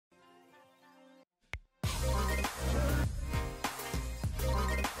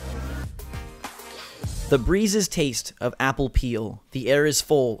The breezes taste of apple peel. The air is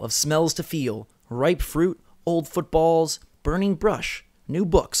full of smells to feel. Ripe fruit, old footballs, burning brush, new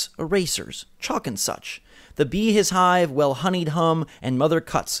books, erasers, chalk and such. The bee his hive well honeyed hum, and mother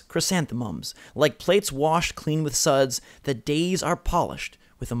cuts chrysanthemums. Like plates washed clean with suds, the days are polished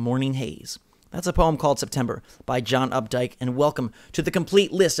with a morning haze. That's a poem called September by John Updike, and welcome to the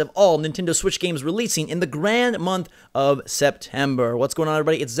complete list of all Nintendo Switch games releasing in the grand month of September. What's going on,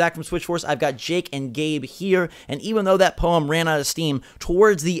 everybody? It's Zach from Switch Force. I've got Jake and Gabe here, and even though that poem ran out of steam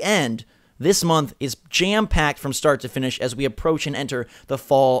towards the end, this month is jam-packed from start to finish as we approach and enter the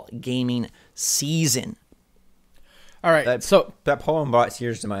fall gaming season. All right, that poem brought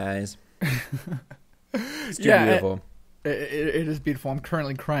tears to my eyes. It's too beautiful. It is beautiful. I'm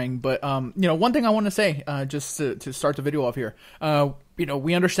currently crying, but one thing I want to say, just to start the video off here,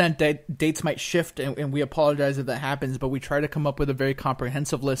 we understand that dates might shift, and we apologize if that happens, but we try to come up with a very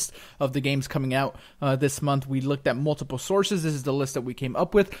comprehensive list of the games coming out this month. We looked at multiple sources. This is the list that we came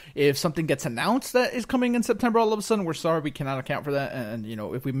up with. If something gets announced that is coming in September, all of a sudden, we're sorry, we cannot account for that. And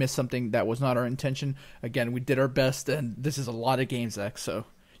if we miss something, that was not our intention. Again, we did our best, and this is a lot of games, Zach. So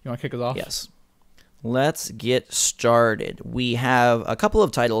you want to kick us off? Yes. Let's get started. We have a couple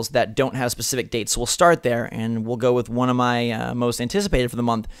of titles that don't have specific dates, so we'll start there, and we'll go with one of my most anticipated for the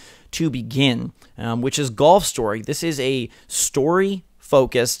month to begin, which is Golf Story. This is a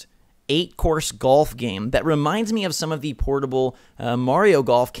story-focused 8-course golf game that reminds me of some of the portable Mario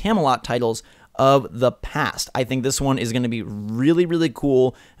Golf Camelot titles of the past. I think this one is going to be really, really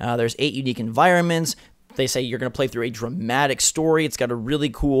cool. There's 8 unique environments. They say you're going to play through a dramatic story. It's got a really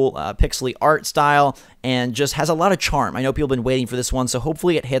cool pixely art style and just has a lot of charm. I know people have been waiting for this one, so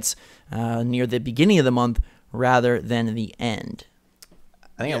hopefully it hits near the beginning of the month rather than the end.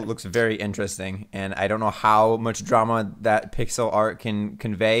 I think it looks very interesting, and I don't know how much drama that pixel art can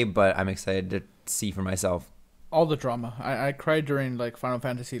convey, but I'm excited to see for myself. All the drama. I cried during Final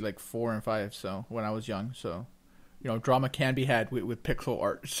Fantasy 4 and 5, so when I was young. So, drama can be had with pixel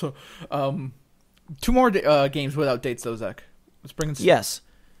art. So, 2 more games without dates, though, Zach. Let's bring in some. Yes.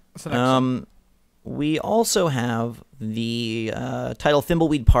 What's the next one? We also have the title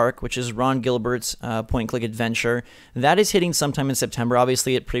Thimbleweed Park, which is Ron Gilbert's point-and-click adventure. That is hitting sometime in September.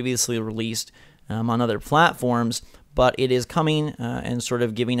 Obviously, it previously released on other platforms, but it is coming and sort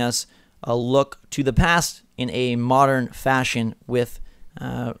of giving us a look to the past in a modern fashion with,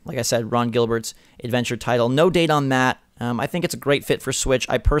 like I said, Ron Gilbert's adventure title. No date on that. I think it's a great fit for Switch.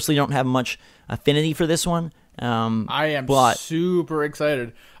 I personally don't have much affinity for this one. I am super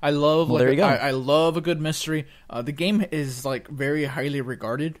excited. I love I love a good mystery. The game is very highly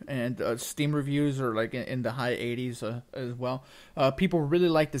regarded, and Steam reviews are in the high 80s as well. People really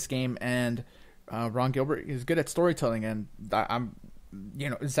like this game, and Ron Gilbert is good at storytelling, and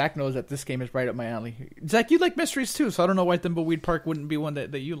Zach knows that this game is right up my alley. Zach, you like mysteries too, so I don't know why Thimbleweed Park wouldn't be one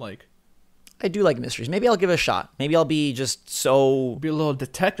that you like. I do like mysteries. Maybe I'll give it a shot. Maybe I'll be just so... Be a little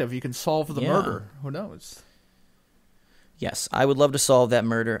detective. You can solve the murder. Who knows? Yes, I would love to solve that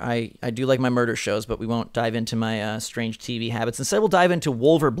murder. I do like my murder shows, but we won't dive into my strange TV habits. Instead, we'll dive into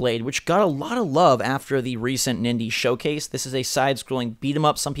Wolverblade, which got a lot of love after the recent Nindy showcase. This is a side-scrolling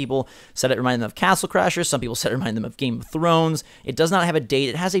beat-em-up. Some people said it reminded them of Castle Crashers. Some people said it reminded them of Game of Thrones. It does not have a date.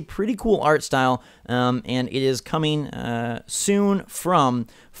 It has a pretty cool art style, and it is coming soon from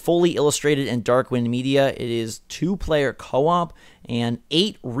Fully Illustrated and Darkwind Media. It is 2-player co-op and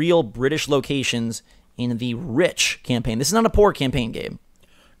 8 real British locations in the rich campaign. This is not a poor campaign, Gabe.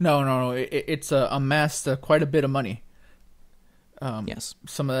 No. It's amassed quite a bit of money. Yes.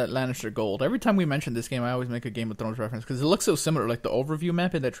 Some of that Lannister gold. Every time we mention this game, I always make a Game of Thrones reference because it looks so similar. Like the overview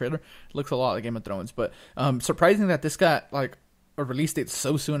map in that trailer looks a lot like Game of Thrones. But surprising that this got a release date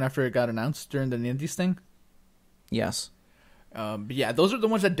so soon after it got announced during the Indies thing. Yes. But yeah, those are the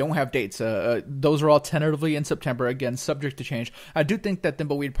ones that don't have dates. Those are all tentatively in September. Again, subject to change. I do think that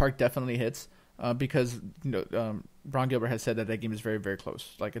Thimbleweed Park definitely hits. Because Ron Gilbert has said that game is very, very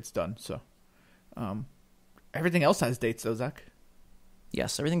close. It's done. So everything else has dates, though, Zach.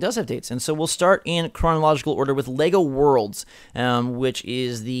 Yes, everything does have dates. And so we'll start in chronological order with LEGO Worlds, which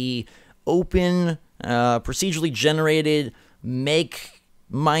is the open, procedurally generated, make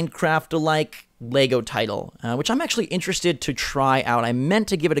Minecraft-alike Lego title, which I'm actually interested to try out. I meant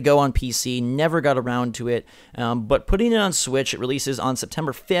to give it a go on PC, never got around to it, but putting it on Switch, it releases on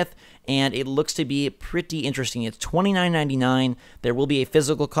September 5th, and it looks to be pretty interesting. It's $29.99. There will be a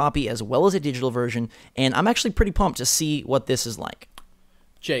physical copy as well as a digital version, and I'm actually pretty pumped to see what this is like.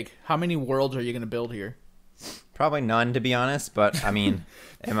 Jake, how many worlds are you going to build here? Probably none, to be honest, but,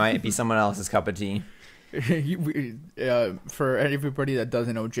 it might be someone else's cup of tea. For everybody that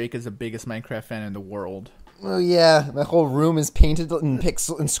doesn't know, Jake is the biggest Minecraft fan in the world. Oh yeah, my whole room is painted in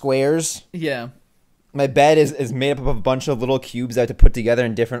pixel and squares. Yeah. My bed is made up of a bunch of little cubes I have to put together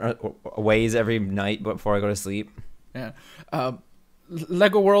in different ways every night before I go to sleep. Yeah.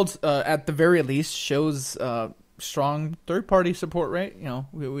 Lego Worlds, at the very least, shows strong third-party support, right? You know,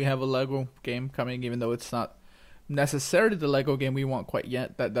 we have a Lego game coming, even though it's not necessarily the Lego game we want quite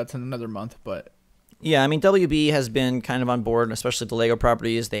yet. That's in another month, but... Yeah, I mean, WB has been kind of on board, especially the Lego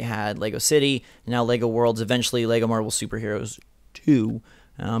properties. They had Lego City, now Lego Worlds, eventually Lego Marvel Superheroes 2.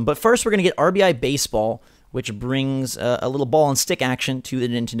 But first, we're going to get RBI Baseball, which brings a little ball and stick action to the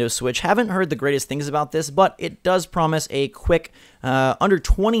Nintendo Switch. Haven't heard the greatest things about this, but it does promise a quick, under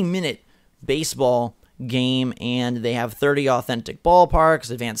 20-minute baseball game, and they have 30 authentic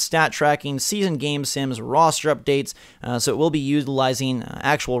ballparks, advanced stat tracking, season game sims, roster updates, so it will be utilizing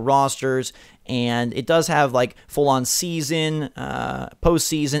actual rosters, and it does have like full-on season,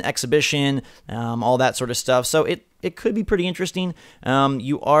 postseason, exhibition, all that sort of stuff, so it could be pretty interesting.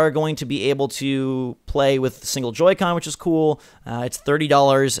 You are going to be able to play with single Joy-Con, which is cool. It's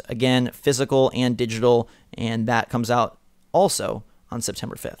 $30, again, physical and digital, and that comes out also on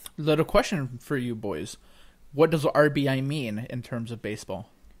September 5th. Little question for you boys. What does RBI mean in terms of baseball?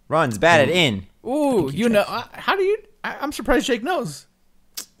 Runs batted in. Ooh, you know, how do you... I'm surprised Jake knows.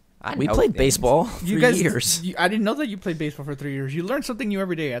 We played baseball for years. I didn't know that you played baseball for 3 years. You learn something new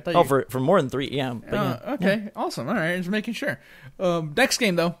every day. I thought. For more than 3, yeah. But okay, awesome. All right, just making sure. Next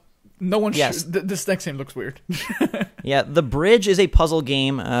game though, no one. Yes. This next game looks weird. Yeah, The Bridge is a puzzle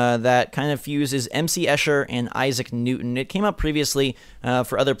game that kind of fuses MC Escher and Isaac Newton. It came up previously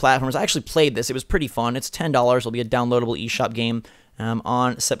for other platforms. I actually played this. It was pretty fun. It's $10. It'll be a downloadable eShop game.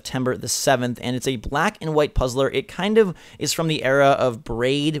 On September the 7th, and it's a black and white puzzler. It kind of is from the era of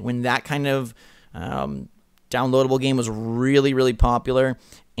Braid, when that kind of downloadable game was really, really popular,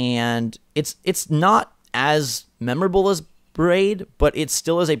 and it's not as memorable as Braid, but it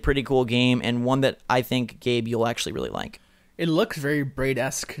still is a pretty cool game, and one that I think, Gabe, you'll actually really like. It looks very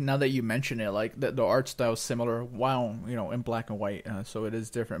Braid-esque now that you mention it, like the art style is similar, in black and white, so it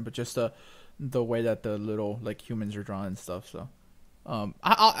is different, but just the way that the little like humans are drawn and stuff, so...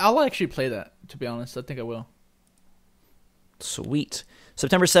 I'll actually play that, to be honest. I think I will. Sweet.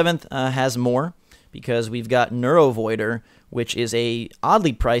 September 7th has more, because we've got Neurovoider, which is a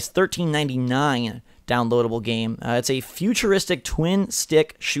oddly priced $13.99 downloadable game. It's a futuristic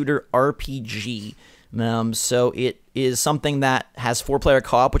twin-stick shooter RPG. So it is something that has 4-player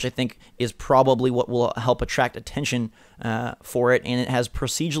co-op, which I think is probably what will help attract attention for it, and it has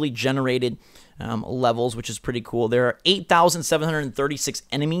procedurally generated levels, which is pretty cool. There are 8,736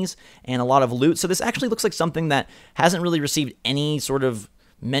 enemies and a lot of loot, so this actually looks like something that hasn't really received any sort of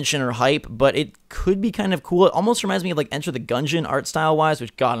mention or hype, but it could be kind of cool. It almost reminds me of like Enter the Gungeon art style-wise,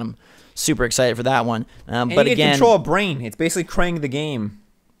 which, God, I'm super excited for that one. But you again, control a brain. It's basically Krang the game.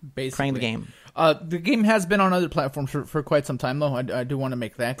 Krang the game. The game has been on other platforms for quite some time, though. I do want to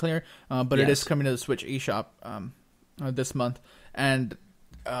make that clear. But yes, it is coming to the Switch eShop this month. And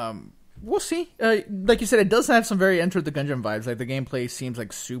we'll see. Like you said, it does have some very Enter the Gungeon vibes. Like, the gameplay seems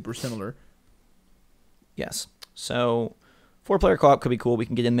like super similar. Yes. So, 4-player co-op could be cool. We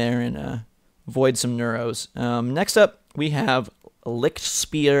can get in there and void some neuros. Next up, we have Licht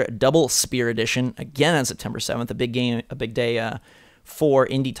Spear Double Spear Edition. Again on September 7th. A big day for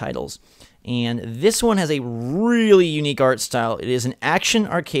indie titles. And this one has a really unique art style. It is an action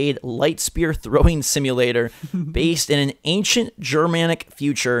arcade light spear throwing simulator based in an ancient Germanic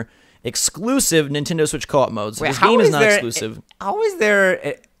future, exclusive Nintendo Switch co-op mode. So this game is not exclusive. How is there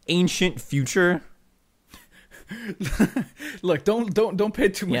an ancient future? Look, don't pay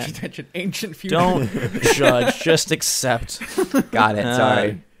too much attention. Ancient future. Don't judge, just accept. Got it.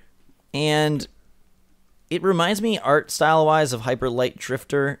 Sorry. And it reminds me art style-wise of Hyper Light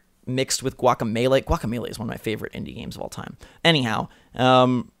Drifter mixed with Guacamelee. Guacamelee is one of my favorite indie games of all time. Anyhow,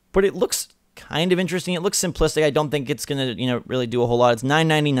 but it looks kind of interesting. It looks simplistic. I don't think it's going to, really do a whole lot. It's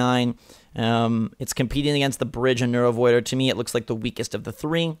 $9.99. It's competing against The Bridge and Neurovoider. To me, it looks like the weakest of the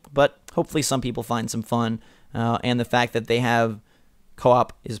three, but hopefully some people find some fun. And the fact that they have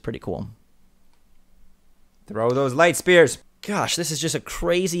co-op is pretty cool. Throw those light spears. Gosh, this is just a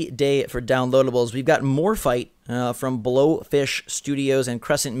crazy day for downloadables. We've got Morefight from Blowfish Studios and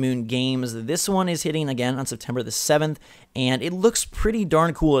Crescent Moon Games. This one is hitting again on September the 7th, and it looks pretty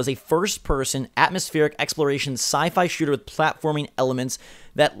darn cool as a first-person, atmospheric exploration sci-fi shooter with platforming elements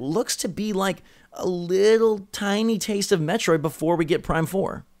that looks to be like a little tiny taste of Metroid before we get Prime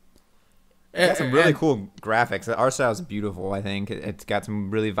 4. It's got some really cool graphics. The art style is beautiful, I think. It's got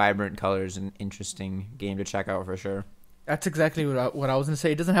some really vibrant colors and interesting game to check out for sure. That's exactly what I was gonna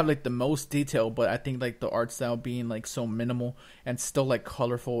say. It doesn't have like the most detail, but I think like the art style being like so minimal and still like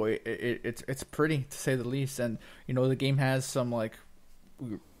colorful, it's pretty to say the least. And you know the game has some like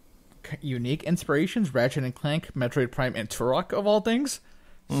unique inspirations: Ratchet and Clank, Metroid Prime, and Turok of all things.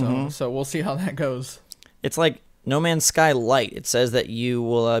 So we'll see how that goes. It's like No Man's Sky Light. It says that you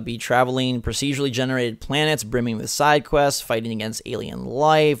will be traveling procedurally generated planets, brimming with side quests, fighting against alien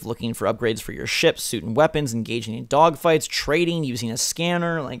life, looking for upgrades for your ship, suit, and weapons, engaging in dogfights, trading, using a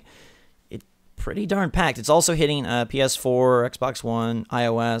scanner. Like, it's pretty darn packed. It's also hitting PS4, Xbox One,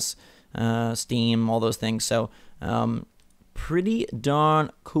 iOS, Steam, all those things. So, pretty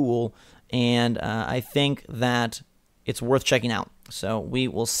darn cool. And I think that it's worth checking out. So we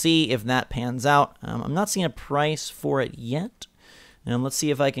will see if that pans out. I'm not seeing a price for it yet. Let's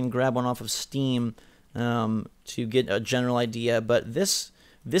see if I can grab one off of Steam to get a general idea. But this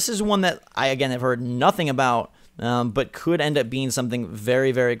is one that I, again, have heard nothing about, but could end up being something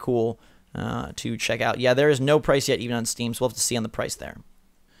very, very cool to check out. Yeah, there is no price yet, even on Steam, so we'll have to see on the price there.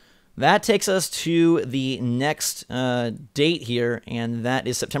 That takes us to the next date here, and that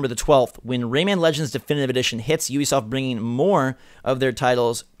is September the 12th, when Rayman Legends Definitive Edition hits, Ubisoft bringing more of their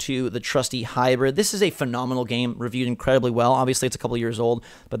titles to the trusty hybrid. This is a phenomenal game, reviewed incredibly well. Obviously, it's a couple years old,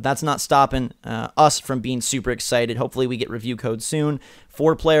 but that's not stopping us from being super excited. Hopefully, we get review code soon.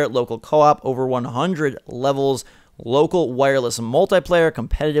 4-player local co-op, over 100 levels, local wireless multiplayer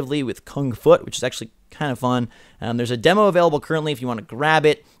competitively with Kung Foot, which is actually kind of fun. There's a demo available currently if you want to grab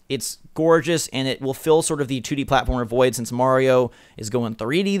it. It's gorgeous, and it will fill sort of the 2D platformer void since Mario is going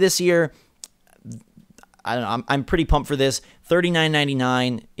 3D this year. I don't know. I'm pretty pumped for this.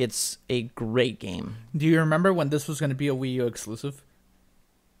 $39.99. It's a great game. Do you remember when this was going to be a Wii U exclusive?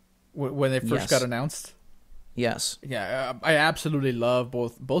 When it first got announced? Yes. Yeah, I absolutely love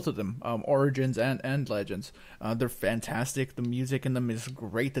both of them, Origins and Legends. They're fantastic. The music in them is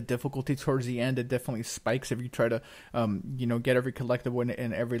great. The difficulty towards the end, it definitely spikes if you try to, get every collectible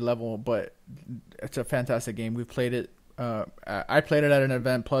in every level. But it's a fantastic game. We've played it. I played it at an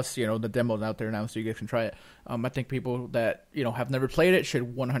event. Plus, the demo's out there now, so you guys can try it. I think people that have never played it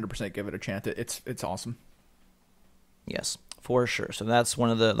should 100% give it a chance. It's awesome. Yes. For sure. So that's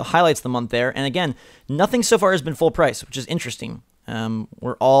one of the highlights of the month there. And again, nothing so far has been full price, which is interesting.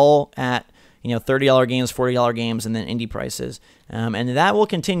 We're all at $30 games, $40 games, and then indie prices. And that will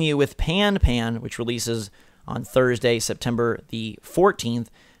continue with Pan, which releases on Thursday, September the 14th.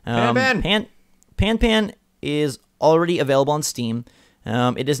 Pan is already available on Steam.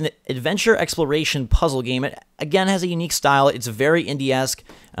 It is an adventure exploration puzzle game. It, again, has a unique style. It's very indie-esque.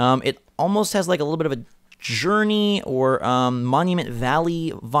 It almost has like a little bit of a Journey or Monument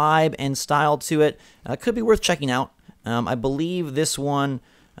Valley vibe and style to it. Could be worth checking out. I believe this one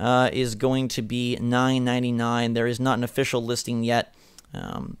is going to be $9.99. There is not an official listing yet,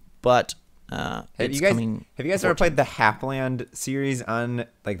 but it's coming. Have you guys ever played the Hapland series on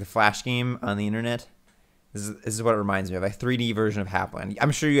like the Flash game on the internet? This is what it reminds me of, a 3D version of Hapland.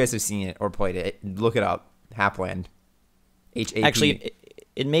 I'm sure you guys have seen it or played it. Look it up, Hapland. H-A-P. Actually,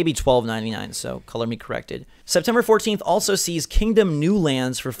 it may be $12.99, so color me corrected. September 14th also sees Kingdom New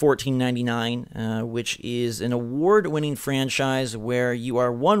Lands for $14.99, which is an award-winning franchise where you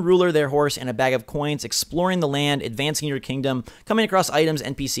are one ruler, their horse, and a bag of coins, exploring the land, advancing your kingdom, coming across items,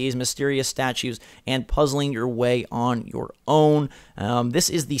 NPCs, mysterious statues, and puzzling your way on your own. This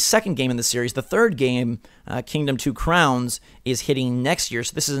is the second game in the series. The third game, Kingdom 2 Crowns, is hitting next year,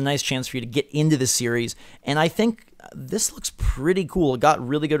 so this is a nice chance for you to get into the series, and I think this looks pretty cool. It got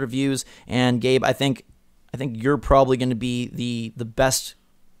really good reviews, and Gabe, I think you're probably going to be the best.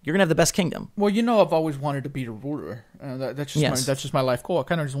 You're going to have the best kingdom. Well, I've always wanted to be a ruler. That's just my life goal. I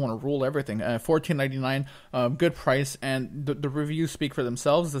kind of just want to rule everything. $14.99, good price, and the reviews speak for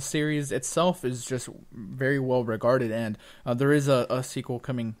themselves. The series itself is just very well regarded, and there is a sequel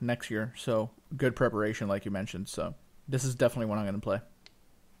coming next year, so good preparation, like you mentioned. So this is definitely one I'm going to play.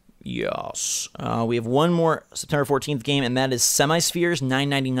 Yes. We have one more September 14th game, and that is Semispheres,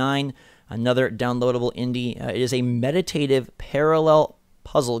 $9.99, another downloadable indie. It is a meditative parallel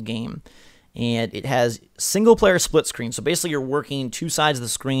puzzle game, and it has single-player split screen. So basically, you're working two sides of the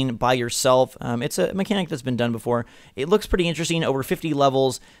screen by yourself. It's a mechanic that's been done before. It looks pretty interesting. Over 50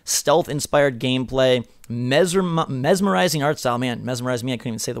 levels, stealth-inspired gameplay, mesmerizing art style. Man, mesmerized me. I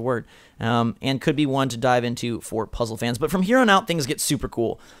couldn't even say the word. And could be one to dive into for puzzle fans. But from here on out, things get super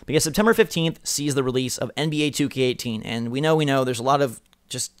cool, because September 15th sees the release of NBA 2K18. And we know there's a lot of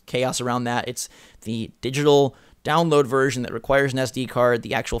just chaos around that. It's the digital download version that requires an SD card.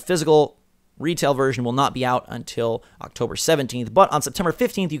 The actual physical retail version will not be out until October 17th, but on September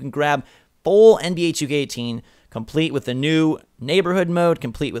 15th, you can grab full NBA 2K18, complete with the new neighborhood mode,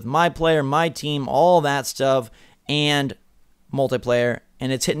 complete with my player, my team, all that stuff, and multiplayer,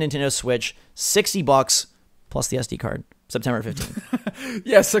 and it's hitting Nintendo Switch, $60 plus the SD card. September 15th.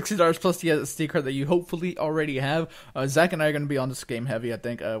 Yeah, $60 plus the SD card that you hopefully already have. Zach and I are going to be on this game heavy. I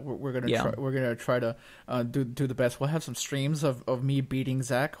think we're going to try to do the best. We'll have some streams of me beating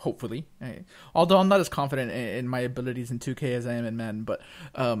Zach, hopefully. Although I'm not as confident in my abilities in 2K as I am in Madden, but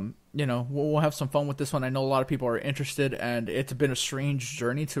we'll have some fun with this one. I know a lot of people are interested, and it's been a strange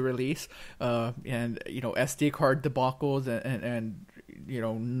journey to release. And SD card debacles and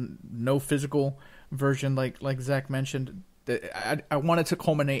no physical version like Zach mentioned. I wanted to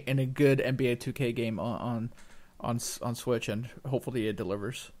culminate in a good NBA 2K game on Switch, and hopefully it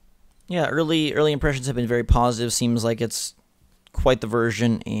delivers. Yeah, early impressions have been very positive. Seems like it's quite the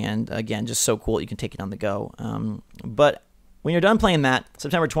version, and again, just so cool you can take it on the go. But when you're done playing that,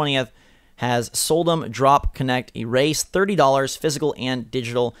 September 20th has Soldum Drop Connect Erase, $30, physical and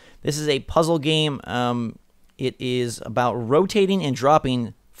digital. This is a puzzle game. It is about rotating and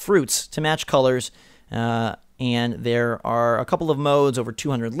dropping fruits to match colors, and there are a couple of modes, over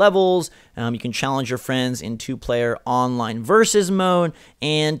 200 levels. You can challenge your friends in 2-player online versus mode,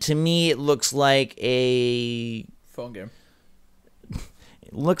 and to me it looks like a phone game.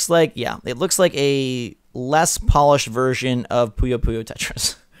 It looks like a less polished version of Puyo Puyo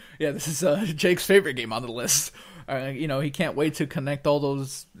Tetris. Yeah, this is Jake's favorite game on the list. He can't wait to connect all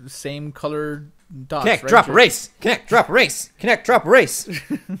those same color dots. Connect, right, drop, Jake? erase. Connect, drop, erase. Connect, drop, erase.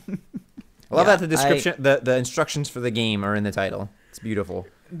 I love that the description, the instructions for the game are in the title. It's beautiful.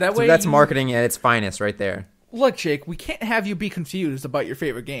 That's marketing at its finest right there. Look, Jake, we can't have you be confused about your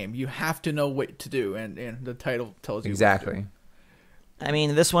favorite game. You have to know what to do, and the title tells you exactly. What to do. I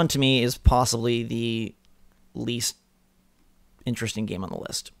mean, this one to me is possibly the least interesting game on the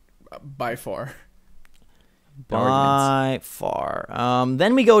list. By far. By far.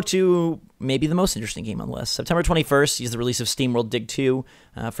 Then we go to maybe the most interesting game on the list. September 21st is the release of SteamWorld Dig 2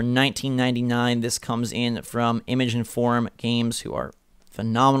 for $19.99. This comes in from Image and Form Games, who are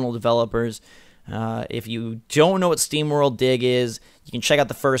phenomenal developers. If you don't know what SteamWorld Dig is, you can check out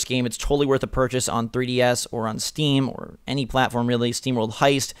the first game. It's totally worth a purchase on 3DS or on Steam or any platform, really. SteamWorld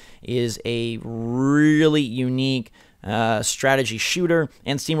Heist is a really unique strategy shooter,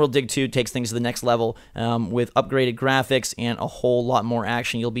 and SteamWorld Dig 2 takes things to the next level with upgraded graphics and a whole lot more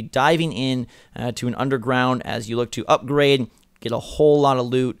action. You'll be diving in to an underground as you look to upgrade, get a whole lot of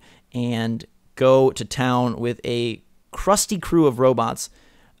loot, and go to town with a crusty crew of robots.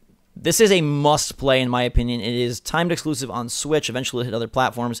 This is a must-play, in my opinion. It is timed exclusive on Switch. Eventually it'll hit other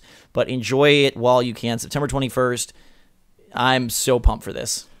platforms, but enjoy it while you can. September 21st, I'm so pumped for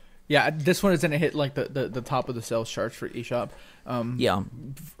this. Yeah, this one is going to hit like the top of the sales charts for eShop. Yeah.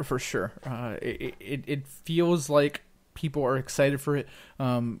 For sure. It feels like people are excited for it.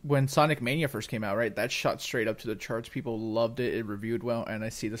 When Sonic Mania first came out, right, that shot straight up to the charts. People loved it. It reviewed well, and I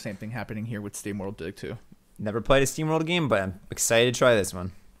see the same thing happening here with SteamWorld Dig 2. Never played a SteamWorld game, but I'm excited to try this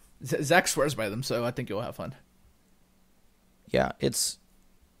one. Zach swears by them, so I think you'll have fun. Yeah, it's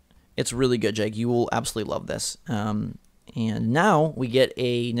really good, Jake. You will absolutely love this. And now we get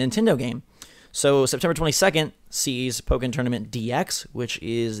a Nintendo game. So September 22nd sees Pokken Tournament DX, which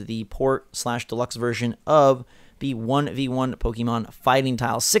is the port/deluxe version of the 1v1 Pokemon fighting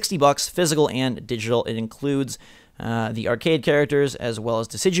tiles. $60, physical and digital. It includes the arcade characters as well as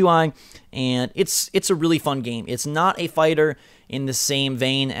Decidueye, and it's a really fun game. It's not a fighter in the same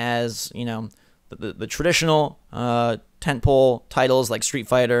vein as the traditional tentpole titles like Street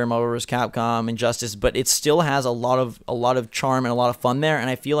Fighter, Marvel vs. Capcom, Injustice, but it still has a lot of charm and a lot of fun there. And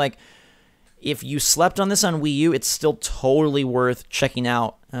I feel like if you slept on this on Wii U, it's still totally worth checking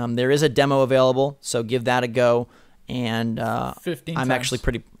out. There is a demo available, so give that a go. And 15 I'm times. actually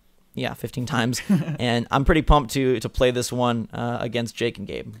 15 times, and I'm pretty pumped to play this one against Jake and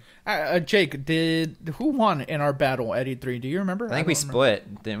Gabe. Jake, who won in our battle at E3? Do you remember? I think we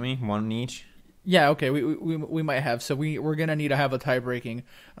split, didn't we? One each. Yeah, okay, we might have. So we're gonna need to have a tie-breaking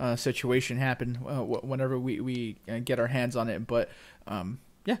situation happen whenever we get our hands on it. But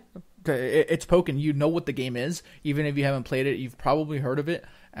yeah, it's Pokken. You know what the game is, even if you haven't played it. You've probably heard of it,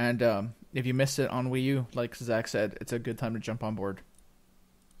 and if you missed it on Wii U, like Zach said, it's a good time to jump on board.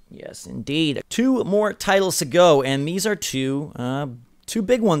 Yes, indeed. 2 more titles to go, and these are two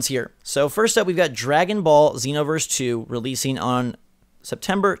big ones here. So first up, we've got Dragon Ball Xenoverse 2 releasing on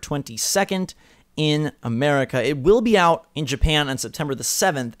September 22nd in America. It will be out in Japan on September the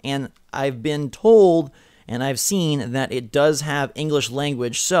 7th, and I've been told and I've seen that it does have English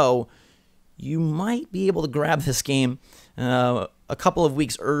language, so you might be able to grab this game a couple of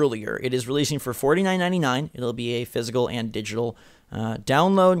weeks earlier. It is releasing for $49.99. It'll be a physical and digital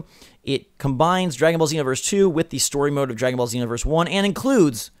download. It combines Dragon Ball Xenoverse 2 with the story mode of Dragon Ball Xenoverse 1 and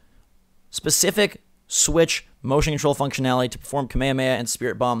includes specific Switch motion control functionality to perform Kamehameha and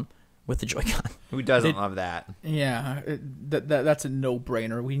Spirit Bomb with the Joy-Con. Who doesn't love that? Yeah, that's a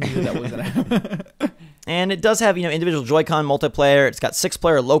no-brainer. We knew that was going to happen. And it does have, individual Joy-Con multiplayer. It's got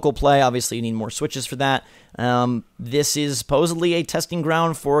 6-player local play. Obviously, you need more Switches for that. This is supposedly a testing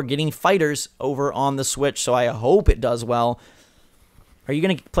ground for getting fighters over on the Switch, so I hope it does well. Are you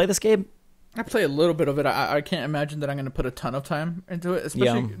going to play this game? I play a little bit of it. I can't imagine that I'm going to put a ton of time into it,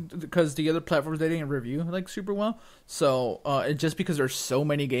 especially because the other platforms, they didn't review super well. So just because there's so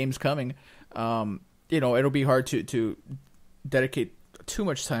many games coming, it'll be hard to dedicate too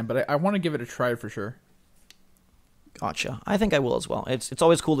much time. But I want to give it a try for sure. Gotcha. I think I will as well. It's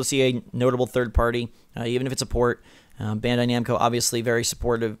always cool to see a notable third party, even if it's a port. Bandai Namco, obviously very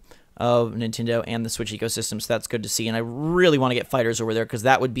supportive of Nintendo and the Switch ecosystem, so that's good to see. And I really want to get fighters over there because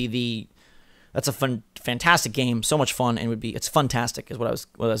that would be that's a fantastic game, so much fun, and it's fantastic is what I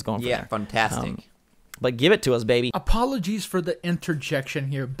was going for. Yeah, there. fantastic. But give it to us, baby. Apologies for the interjection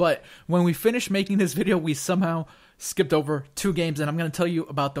here, but when we finished making this video, we somehow skipped over 2 games, and I'm going to tell you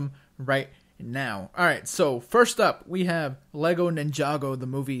about them right now. All right, so first up, we have Lego Ninjago, the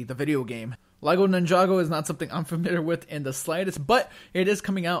movie, the video game. Lego Ninjago is not something I'm familiar with in the slightest, but it is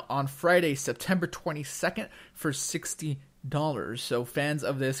coming out on Friday, September 22nd for $60. So fans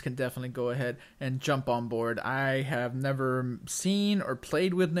of this can definitely go ahead and jump on board. I have never seen or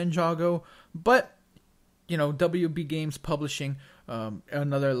played with Ninjago, but WB Games publishing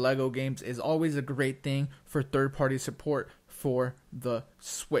another Lego games is always a great thing for third-party support for the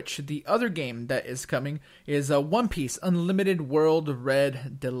Switch. The other game that is coming is One Piece Unlimited World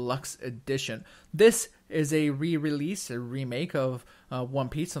Red Deluxe Edition. This is a re-release, a remake of One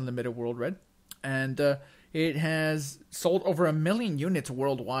Piece Unlimited World Red, and it has sold over 1 million units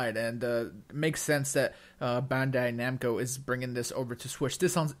worldwide, and it makes sense that Bandai Namco is bringing this over to Switch.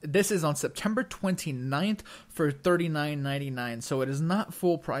 This is on September 29th for $39.99, so it is not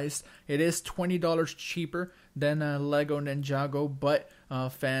full price. It is $20 cheaper than Lego Ninjago, but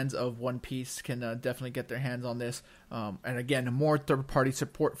fans of One Piece can definitely get their hands on this. And again, more third-party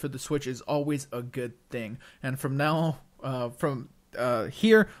support for the Switch is always a good thing. And from now,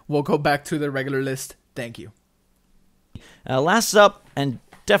 here, we'll go back to the regular list. Thank you. Last up, and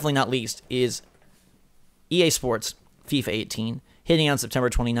definitely not least, is EA Sports FIFA 18, hitting on September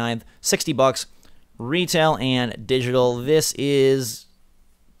 29th, $60, retail and digital. This is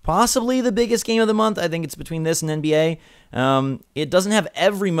possibly the biggest game of the month. I think it's between this and NBA. It doesn't have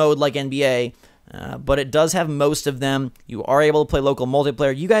every mode like NBA, but it does have most of them. You are able to play local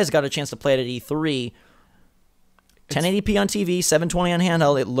multiplayer. You guys got a chance to play it at E3. 1080p on TV, 720 on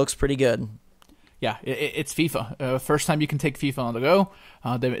handheld. It looks pretty good. Yeah, it's FIFA. First time you can take FIFA on the go.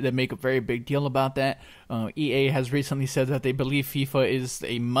 They make a very big deal about that. EA has recently said that they believe FIFA is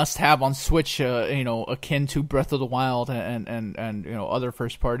a must-have on Switch, akin to Breath of the Wild and other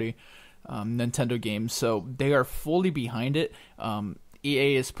first-party Nintendo games. So they are fully behind it.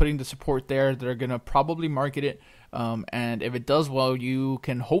 EA is putting the support there. They're going to probably market it. And if it does well, you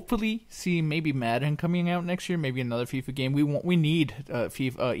can hopefully see maybe Madden coming out next year, maybe another FIFA game. We need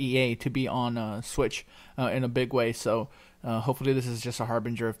EA to be on Switch in a big way. So hopefully this is just a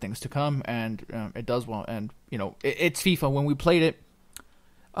harbinger of things to come, and it does well. And it's FIFA. When we played it,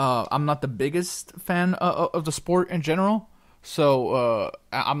 I'm not the biggest fan of the sport in general. So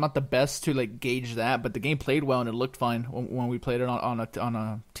I'm not the best to gauge that, but the game played well and it looked fine when we played it on a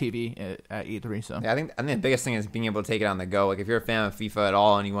TV at E3. So yeah, I think the biggest thing is being able to take it on the go. Like if you're a fan of FIFA at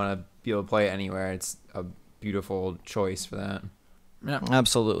all and you want to be able to play it anywhere, it's a beautiful choice for that. Yeah,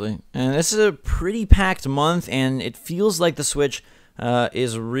 absolutely. And this is a pretty packed month, and it feels like the Switch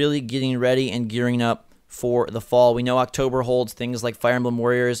is really getting ready and gearing up for the fall. We know October holds things like Fire Emblem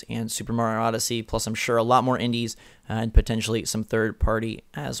Warriors and Super Mario Odyssey, plus I'm sure a lot more indies and potentially some third-party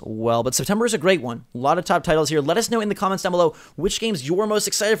as well. But September is a great one. A lot of top titles here. Let us know in the comments down below which games you're most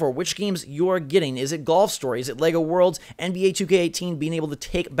excited for, which games you're getting. Is it Golf Story? Is it LEGO Worlds? NBA 2K18 being able to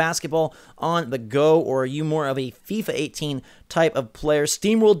take basketball on the go? Or are you more of a FIFA 18 type of player?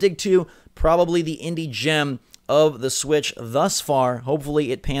 SteamWorld Dig 2, probably the indie gem of the Switch thus far.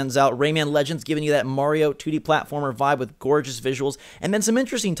 Hopefully it pans out. Rayman Legends giving you that Mario 2D platformer vibe with gorgeous visuals, and then some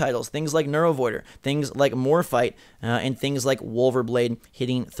interesting titles, things like Neurovoider, things like Morphight, and things like Wolverblade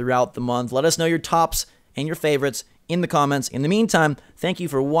hitting throughout the month. Let us know your tops and your favorites in the comments. In the meantime, thank you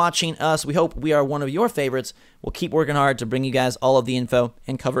for watching us. We hope we are one of your favorites. We'll keep working hard to bring you guys all of the info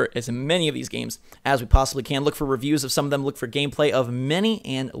and cover as many of these games as we possibly can. Look for reviews of some of them, look for gameplay of many,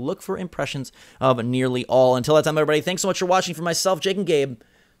 and look for impressions of nearly all. Until that time, everybody, thanks so much for watching. For myself, Jake, and Gabe,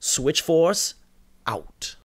 Switch Force out.